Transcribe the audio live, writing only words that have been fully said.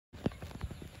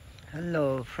Hello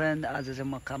friend, आज चाहिँ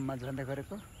म काममा जाँदै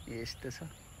गरेको यस्तो छ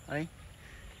है।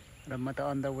 र म त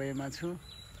अन द वेमा छु,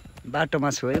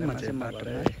 बाटोमा छु है। म चाहिँ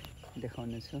बाटोमा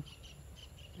देखाउने छु।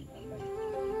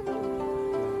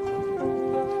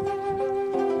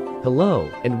 Hello,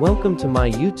 and welcome to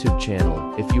my YouTube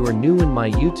channel. If you are new in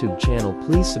my YouTube channel,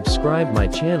 please subscribe my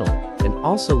channel, and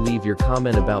also leave your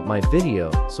comment about my video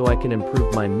so I can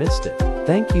improve my mistake.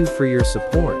 Thank you for your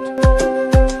support.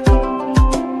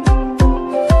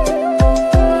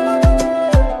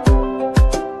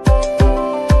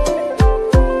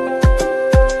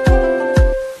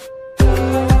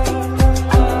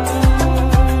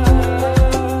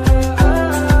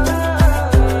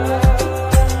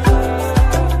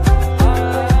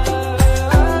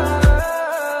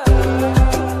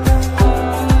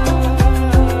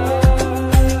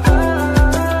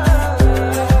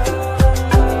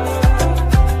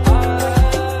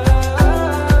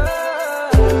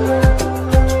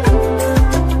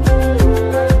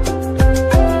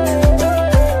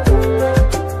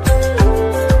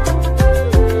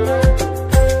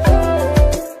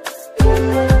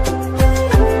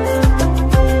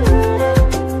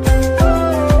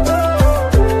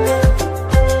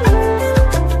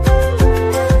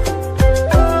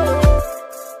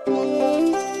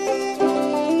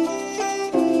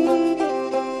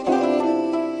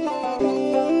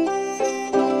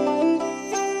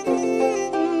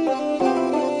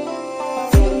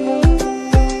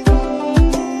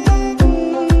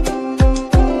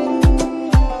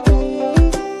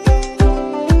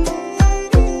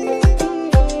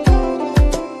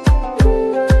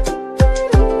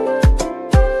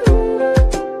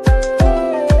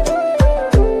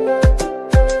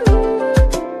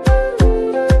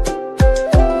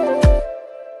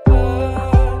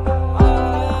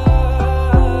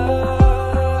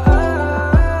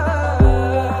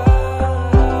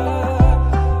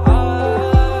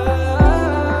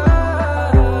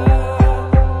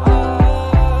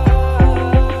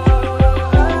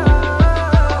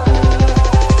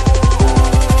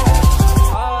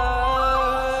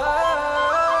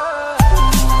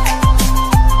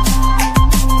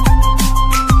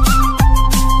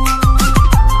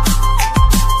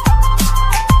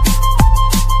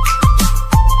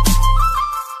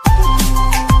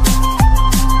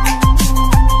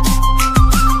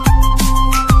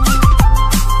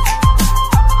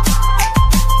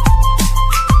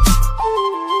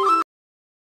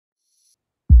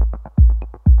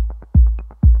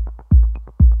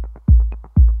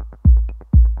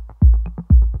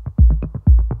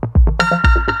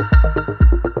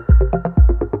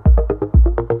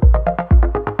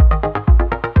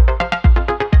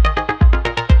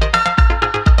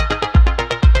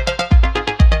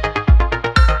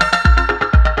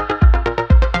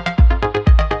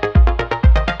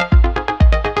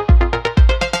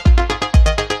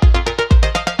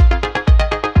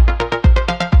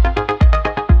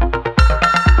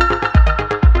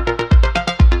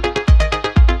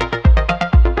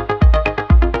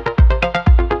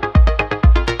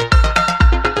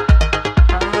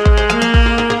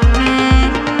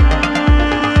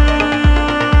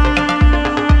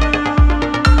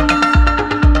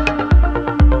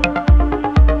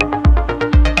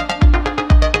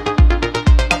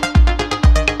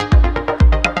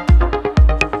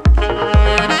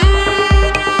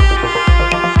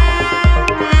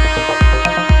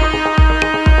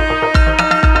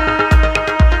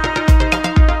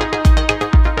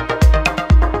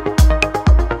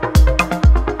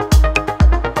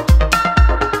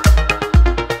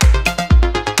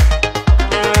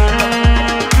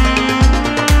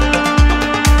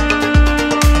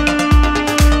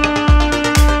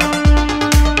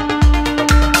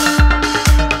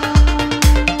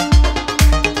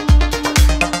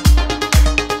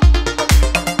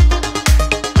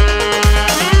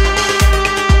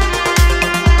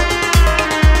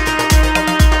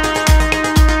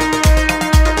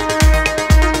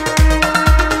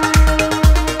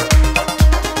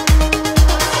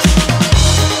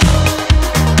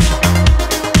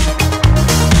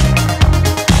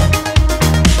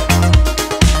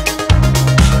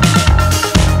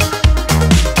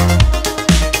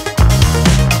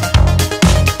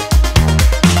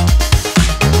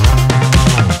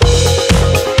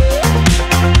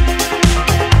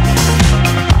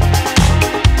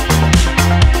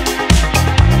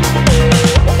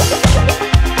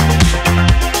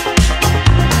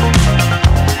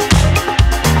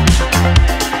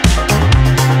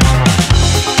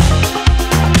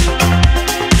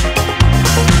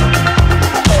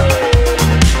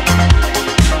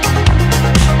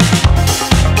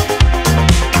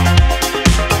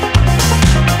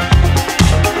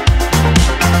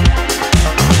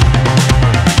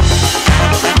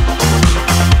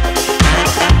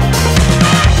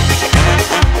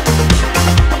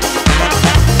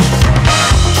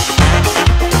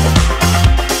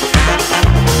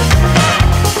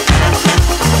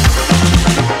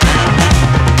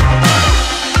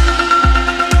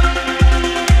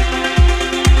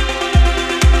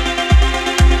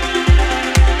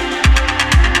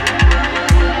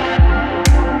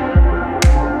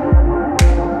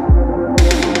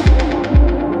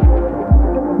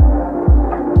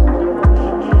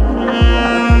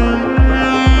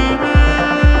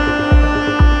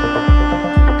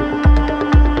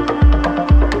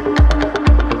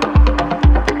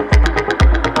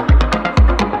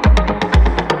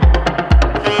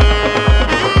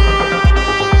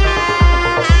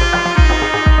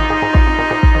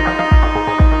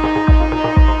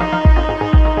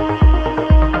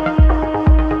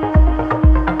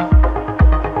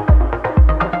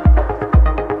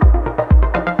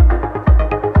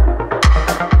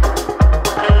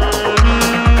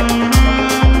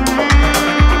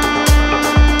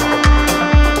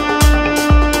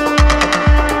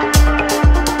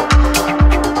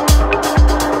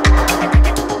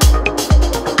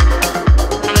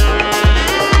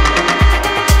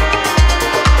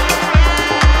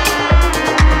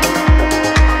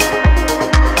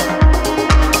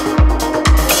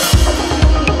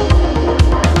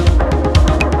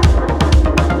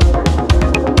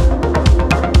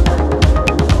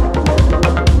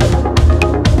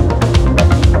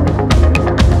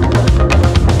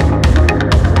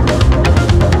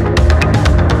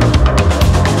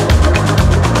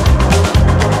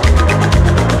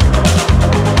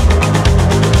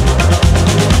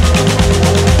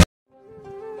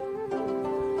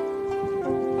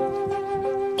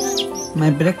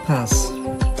 My breakfast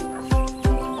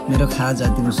मेरो खाजा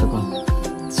दिउँसोको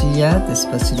चिया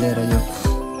त्यसपछि लिएर यो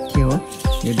के हो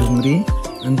यो ढुङ्ग्री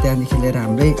अनि त्यहाँदेखि लिएर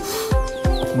हाम्रै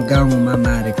गाउँमा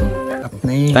मारेको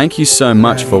आफ्नै Thank you so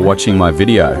much for watching my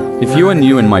video. If you are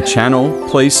new in my channel,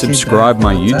 please subscribe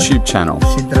my YouTube channel.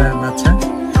 Sidra माछा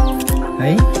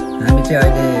है हामी चाहिँ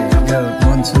अहिले यो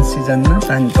मनसुन सिजनमा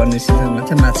पानी पर्ने सिजनमा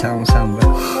चाहिँ माछा आउँछ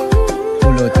हाम्रो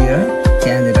पुलोतिर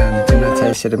त्यहाँनिर हामी चाहिँ माछा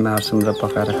यसरी मार्छौँ र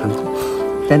पकाएर खान्छौँ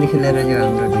त्यहाँदेखि लिएर यो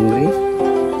हाम्रो ढुङ्ग्री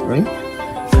है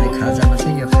अनि खाजामा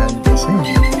चाहिँ यो खाँदैछ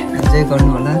इन्जोय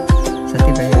गर्नु होला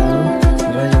साथीभाइहरू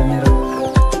र यो मेरो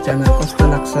च्यानल कस्तो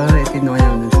लाग्छ यति नयाँ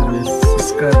हुनुहुन्छ भने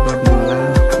सब्सक्राइब गर्नु होला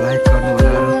लाइक गर्नु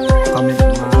होला र कमेन्ट